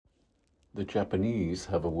The Japanese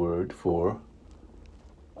have a word for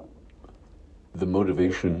the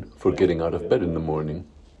motivation for getting out of bed in the morning.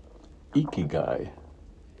 Ikigai.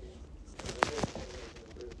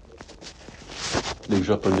 Les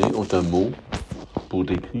Japonais ont un mot pour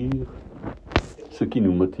décrire ce qui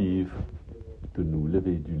nous motive de nous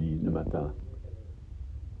lever du lit le matin.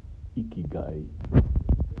 Ikigai.